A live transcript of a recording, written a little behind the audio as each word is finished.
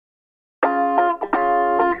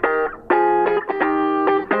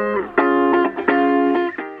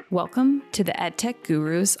Welcome to the EdTech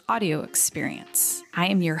Gurus audio experience. I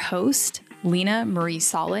am your host, Lena Marie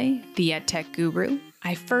Saleh, the EdTech Guru.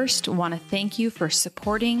 I first want to thank you for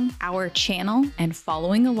supporting our channel and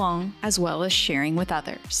following along, as well as sharing with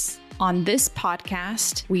others. On this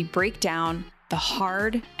podcast, we break down the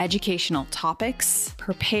hard educational topics,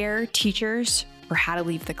 prepare teachers for how to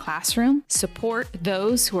leave the classroom, support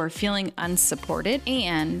those who are feeling unsupported,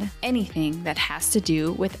 and anything that has to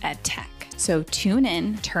do with EdTech. So tune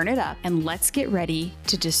in, turn it up, and let's get ready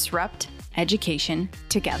to disrupt education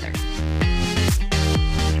together.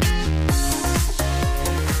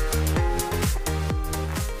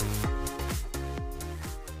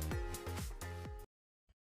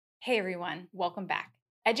 Hey everyone, welcome back.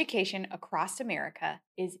 Education across America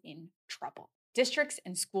is in trouble. Districts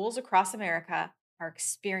and schools across America are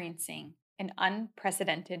experiencing an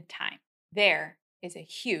unprecedented time. There is a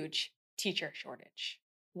huge teacher shortage.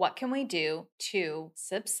 What can we do to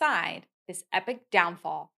subside this epic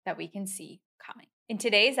downfall that we can see coming? In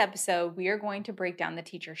today's episode, we are going to break down the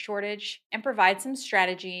teacher shortage and provide some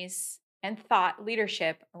strategies and thought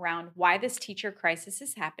leadership around why this teacher crisis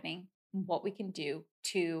is happening and what we can do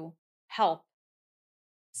to help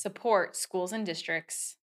support schools and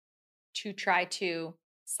districts to try to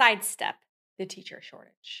sidestep the teacher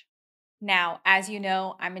shortage. Now, as you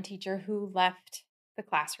know, I'm a teacher who left the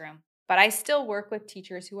classroom, but I still work with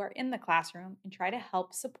teachers who are in the classroom and try to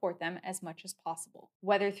help support them as much as possible,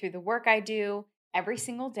 whether through the work I do every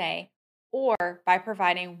single day or by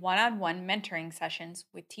providing one-on-one mentoring sessions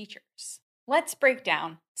with teachers. Let's break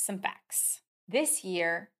down some facts. This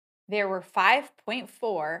year, there were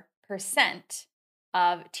 5.4%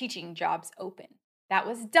 of teaching jobs open. That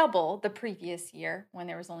was double the previous year when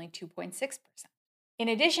there was only 2.6%. In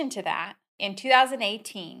addition to that, in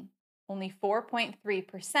 2018, only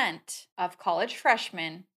 4.3% of college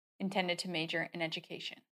freshmen intended to major in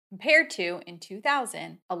education, compared to in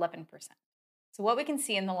 2000, 11%. So what we can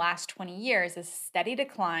see in the last 20 years is a steady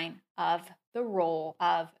decline of the role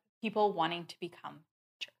of people wanting to become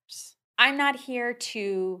teachers. I'm not here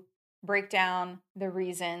to break down the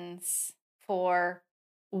reasons for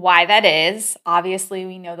why that is. Obviously,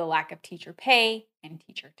 we know the lack of teacher pay and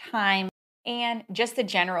teacher time and just the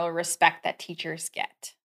general respect that teachers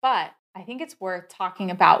get. But I think it's worth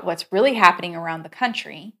talking about what's really happening around the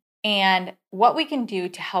country and what we can do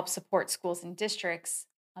to help support schools and districts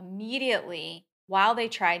immediately while they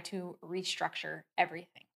try to restructure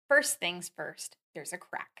everything. First things first, there's a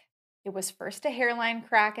crack. It was first a hairline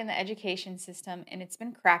crack in the education system, and it's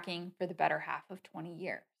been cracking for the better half of 20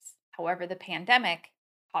 years. However, the pandemic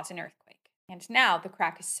caused an earthquake, and now the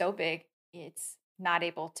crack is so big, it's not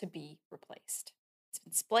able to be replaced. It's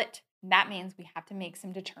been split, and that means we have to make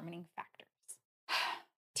some determining factors.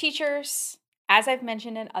 Teachers, as I've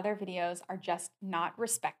mentioned in other videos, are just not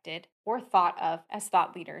respected or thought of as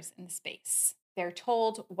thought leaders in the space. They're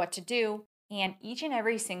told what to do, and each and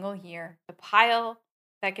every single year, the pile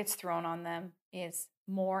that gets thrown on them is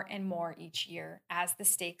more and more each year as the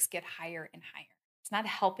stakes get higher and higher. It's not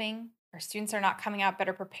helping. Our students are not coming out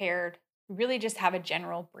better prepared. We really just have a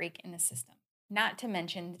general break in the system, not to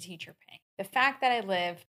mention the teacher pay. The fact that I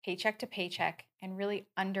live paycheck to paycheck and really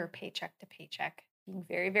under paycheck to paycheck, being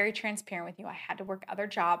very, very transparent with you, I had to work other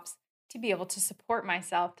jobs to be able to support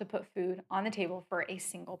myself to put food on the table for a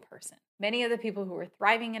single person. Many of the people who were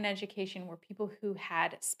thriving in education were people who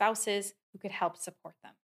had spouses who could help support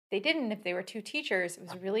them. They didn't, if they were two teachers, it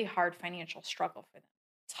was a really hard financial struggle for them.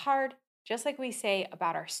 It's hard, just like we say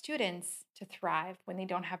about our students to thrive when they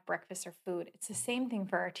don't have breakfast or food. It's the same thing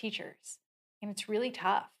for our teachers. And it's really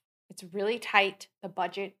tough. It's really tight. The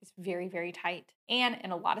budget is very, very tight. And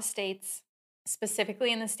in a lot of states,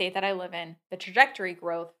 specifically in the state that I live in, the trajectory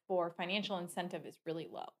growth for financial incentive is really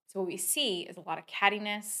low. So what we see is a lot of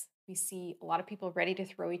cattiness. We see a lot of people ready to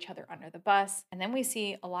throw each other under the bus. And then we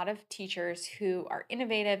see a lot of teachers who are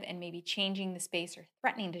innovative and maybe changing the space or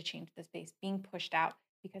threatening to change the space being pushed out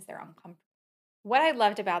because they're uncomfortable. What I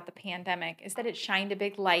loved about the pandemic is that it shined a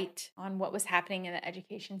big light on what was happening in the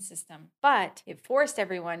education system, but it forced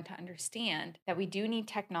everyone to understand that we do need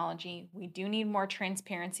technology, we do need more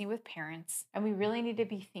transparency with parents, and we really need to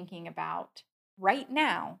be thinking about right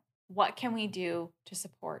now, what can we do to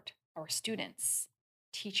support our students,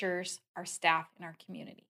 teachers, our staff, and our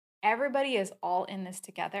community. Everybody is all in this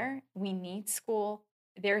together. We need school.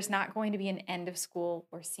 There's not going to be an end of school.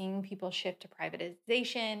 We're seeing people shift to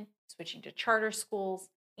privatization, switching to charter schools,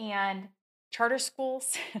 and charter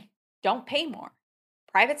schools don't pay more.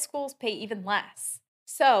 Private schools pay even less.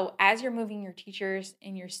 So as you're moving your teachers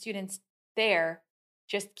and your students there,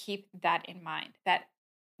 just keep that in mind, that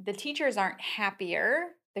the teachers aren't happier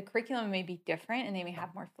The curriculum may be different and they may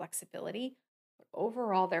have more flexibility, but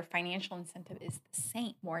overall, their financial incentive is the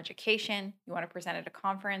same. More education, you want to present at a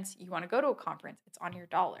conference, you want to go to a conference, it's on your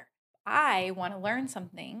dollar. I want to learn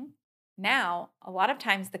something. Now, a lot of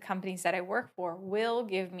times the companies that I work for will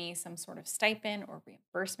give me some sort of stipend or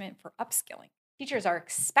reimbursement for upskilling. Teachers are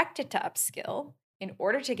expected to upskill in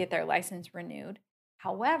order to get their license renewed.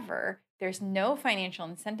 However, there's no financial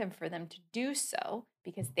incentive for them to do so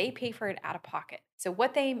because they pay for it out of pocket. So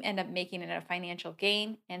what they end up making in a financial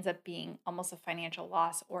gain ends up being almost a financial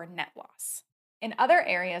loss or a net loss. In other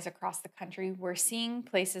areas across the country, we're seeing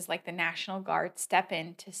places like the National Guard step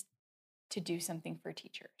in to do something for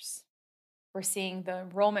teachers. We're seeing the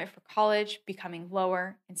enrollment for college becoming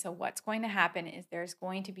lower. And so what's going to happen is there's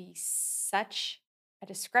going to be such a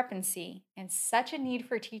discrepancy and such a need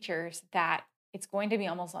for teachers that it's going to be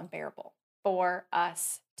almost unbearable for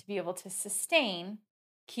us to be able to sustain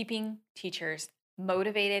keeping teachers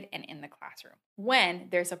motivated and in the classroom when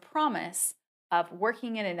there's a promise of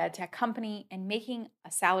working in an ed tech company and making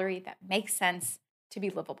a salary that makes sense to be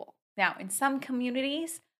livable. Now, in some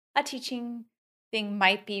communities, a teaching thing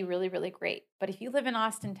might be really, really great. But if you live in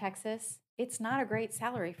Austin, Texas, it's not a great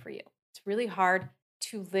salary for you. It's really hard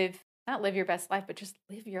to not live your best life, but just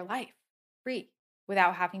live your life free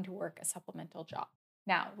without having to work a supplemental job.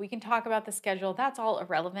 Now, we can talk about the schedule. That's all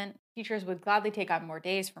irrelevant. Teachers would gladly take on more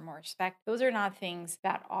days for more respect. Those are not things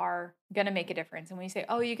that are going to make a difference. And when you say,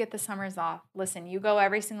 oh, you get the summers off, listen, you go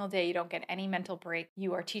every single day. You don't get any mental break.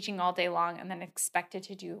 You are teaching all day long and then expected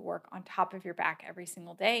to do work on top of your back every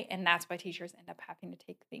single day. And that's why teachers end up having to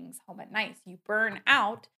take things home at night. You burn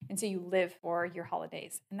out, and so you live for your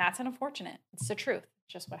holidays. And that's unfortunate. It's the truth.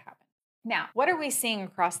 It's just what happens. Now, what are we seeing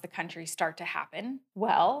across the country start to happen?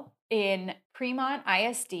 Well, in Fremont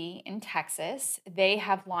ISD in Texas, they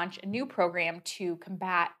have launched a new program to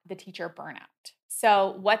combat the teacher burnout.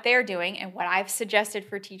 So what they're doing and what I've suggested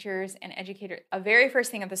for teachers and educators, a very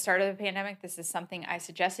first thing at the start of the pandemic, this is something I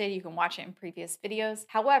suggested. You can watch it in previous videos.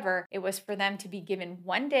 However, it was for them to be given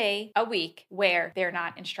one day a week where they're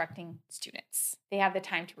not instructing students. They have the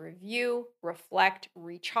time to review, reflect,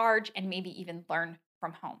 recharge, and maybe even learn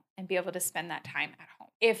from home and be able to spend that time at home.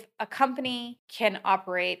 If a company can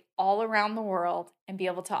operate all around the world and be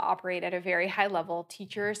able to operate at a very high level,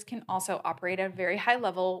 teachers can also operate at a very high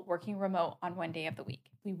level working remote on one day of the week.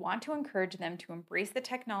 We want to encourage them to embrace the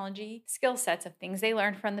technology skill sets of things they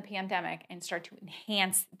learned from the pandemic and start to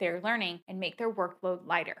enhance their learning and make their workload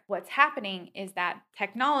lighter. What's happening is that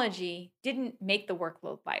technology didn't make the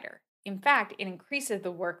workload lighter. In fact, it increases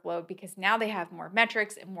the workload because now they have more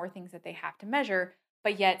metrics and more things that they have to measure,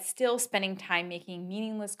 but yet still spending time making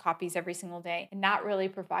meaningless copies every single day and not really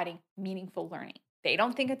providing meaningful learning. They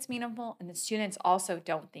don't think it's meaningful, and the students also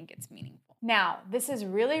don't think it's meaningful. Now, this is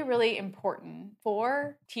really, really important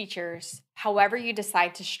for teachers, however you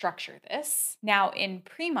decide to structure this. Now, in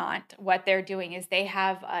Fremont, what they're doing is they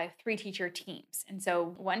have 3 teacher teams. And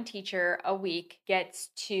so one teacher a week gets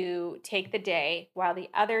to take the day while the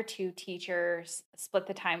other 2 teachers split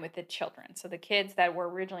the time with the children. So the kids that were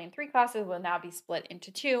originally in 3 classes will now be split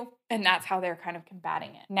into 2, and that's how they're kind of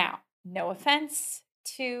combating it. Now, no offense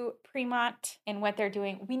to Fremont and what they're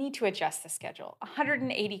doing, we need to adjust the schedule.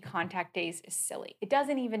 180 contact days is silly. It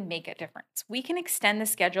doesn't even make a difference. We can extend the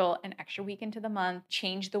schedule an extra week into the month,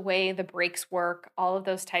 change the way the breaks work, all of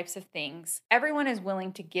those types of things. Everyone is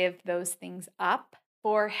willing to give those things up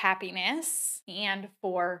for happiness and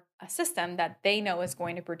for a system that they know is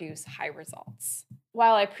going to produce high results.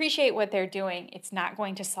 While I appreciate what they're doing, it's not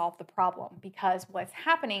going to solve the problem, because what's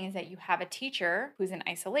happening is that you have a teacher who's in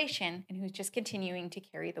isolation and who's just continuing to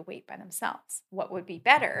carry the weight by themselves. What would be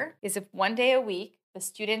better is if one day a week, the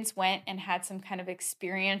students went and had some kind of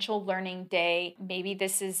experiential learning day. Maybe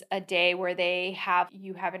this is a day where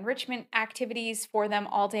you have enrichment activities for them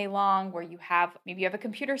all day long, where maybe you have a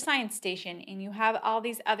computer science station and you have all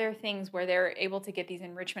these other things where they're able to get these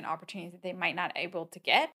enrichment opportunities that they might not able to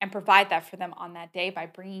get, and provide that for them on that day by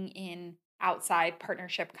bringing in outside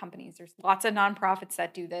partnership companies. There's lots of nonprofits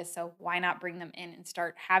that do this, so why not bring them in and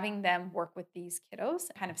start having them work with these kiddos,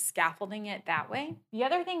 kind of scaffolding it that way. The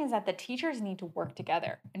other thing is that the teachers need to work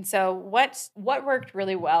together. And so what worked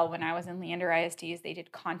really well when I was in Leander ISD is they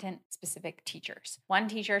did content-specific teachers. One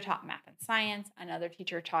teacher taught math and science, another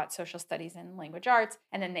teacher taught social studies and language arts,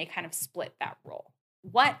 and then they kind of split that role.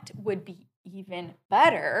 What would be even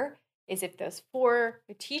better is if those 4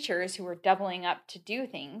 teachers who were doubling up to do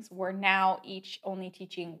things were now each only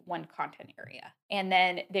teaching one content area. And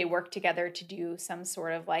then they work together to do some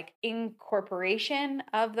sort of like incorporation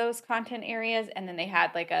of those content areas. And then they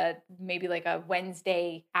had like maybe like a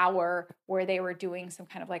Wednesday hour where they were doing some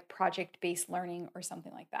kind of like project-based learning or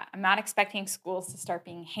something like that. I'm not expecting schools to start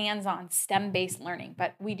being hands-on STEM-based learning,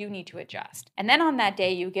 but we do need to adjust. And then on that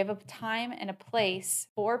day, you give a time and a place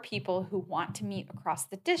for people who want to meet across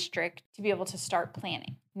the district to be able to start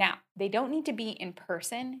planning. Now, they don't need to be in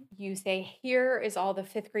person. You say, here is all the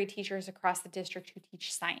 5th grade teachers across the district who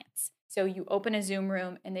teach science. So you open a Zoom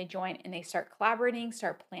room and they join and they start collaborating,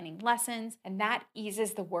 start planning lessons, and that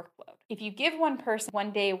eases the workload. If you give one person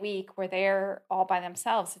one day a week where they're all by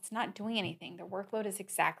themselves, it's not doing anything. The workload is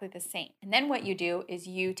exactly the same. And then what you do is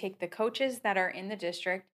you take the coaches that are in the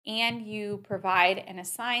district and you provide and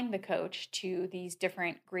assign the coach to these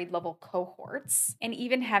different grade level cohorts, and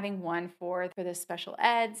even having one for the special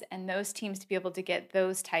eds and those teams to be able to get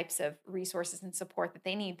those types of resources and support that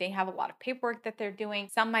they need. They have a lot of paperwork that they're doing.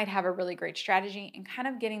 Some might have a really great strategy, and kind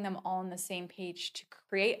of getting them all on the same page to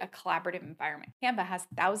create a collaborative environment. Canva has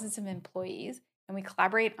thousands of employees, and we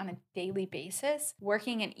collaborate on a daily basis,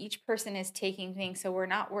 working, and each person is taking things. So we're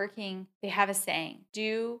not working, they have a saying,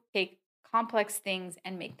 do take complex things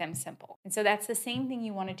and make them simple. And so that's the same thing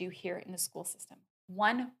you want to do here in the school system.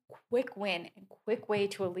 One quick win and quick way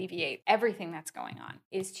to alleviate everything that's going on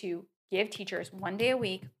is to give teachers one day a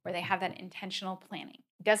week where they have that intentional planning.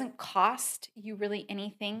 It doesn't cost you really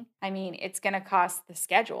anything. I mean, it's going to cost the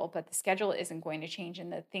schedule, but the schedule isn't going to change,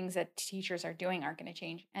 and the things that teachers are doing aren't going to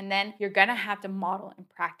change. And then you're going to have to model and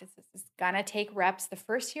practice this. It's going to take reps. The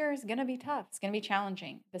first year is going to be tough. It's going to be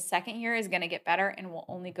challenging. The second year is going to get better and will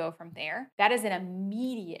only go from there. That is an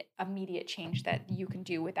immediate change that you can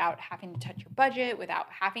do without having to touch your budget, without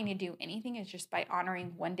having to do anything. It's just by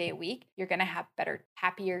honoring one day a week, you're going to have better,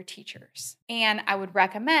 happier teachers. And I would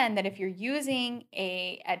recommend that if you're using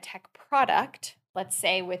a ed tech product, let's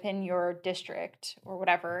say within your district or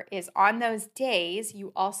whatever, is on those days,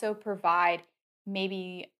 you also provide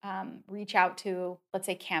maybe reach out to, let's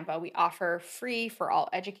say, Canva. We offer free for all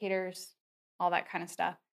educators, all that kind of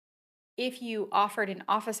stuff. If you offered an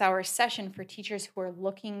office hours session for teachers who are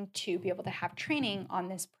looking to be able to have training on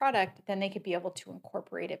this product, then they could be able to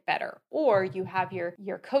incorporate it better. Or you have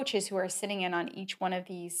your coaches who are sitting in on each one of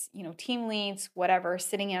these, team leads, whatever,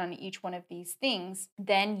 sitting in on each one of these things,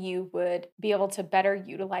 then you would be able to better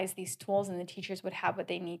utilize these tools, and the teachers would have what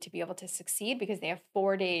they need to be able to succeed because they have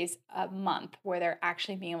 4 days a month where they're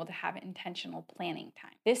actually being able to have intentional planning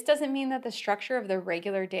time. This doesn't mean that the structure of the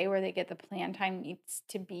regular day where they get the plan time needs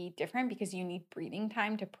to be different, because you need breathing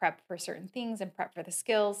time to prep for certain things and prep for the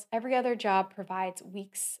skills. Every other job provides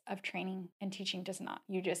weeks of training, and teaching does not.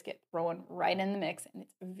 You just get thrown right in the mix, and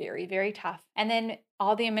it's very, very tough. And then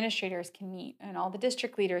all the administrators can meet, and all the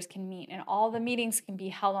district leaders can meet, and all the meetings can be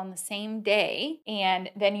held on the same day. And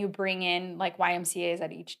then you bring in like YMCAs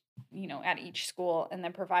at each school, and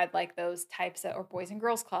then provide like those types of, or Boys and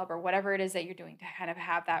Girls Club, or whatever it is that you're doing to kind of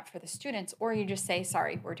have that for the students. Or you just say,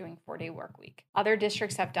 sorry, we're doing 4-day work week. Other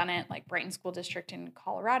districts have done it, like Brighton School District in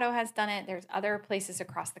Colorado has done it. There's other places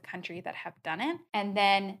across the country that have done it. And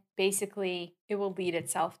then basically it will lead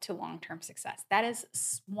itself to long-term success. That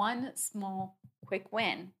is one small quick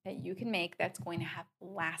win that you can make that's going to have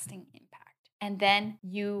lasting impact. And then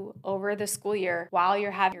you, over the school year, while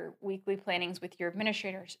you're having your weekly plannings with your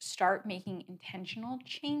administrators, start making intentional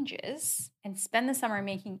changes and spend the summer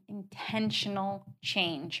making intentional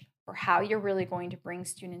change for how you're really going to bring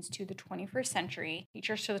students to the 21st century,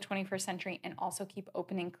 teachers to the 21st century, and also keep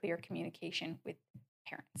open and clear communication with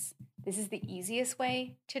parents. This is the easiest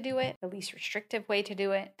way to do it, the least restrictive way to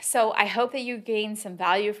do it. So I hope that you gained some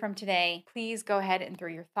value from today. Please go ahead and throw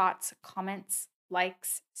your thoughts, comments,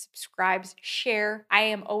 likes, subscribes, share. I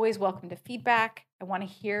am always welcome to feedback. I want to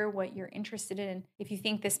hear what you're interested in. If you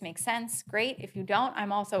think this makes sense, great. If you don't,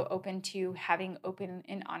 I'm also open to having open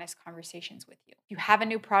and honest conversations with you. If you have a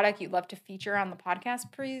new product you'd love to feature on the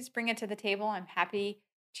podcast, please bring it to the table. I'm happy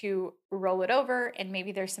to roll it over, and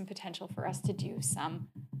maybe there's some potential for us to do some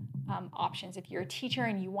options. If you're a teacher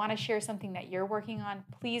and you want to share something that you're working on,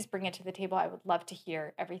 please bring it to the table. I would love to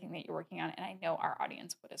hear everything that you're working on, and I know our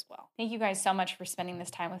audience would as well. Thank you guys so much for spending this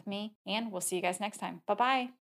time with me, and we'll see you guys next time. Bye-bye.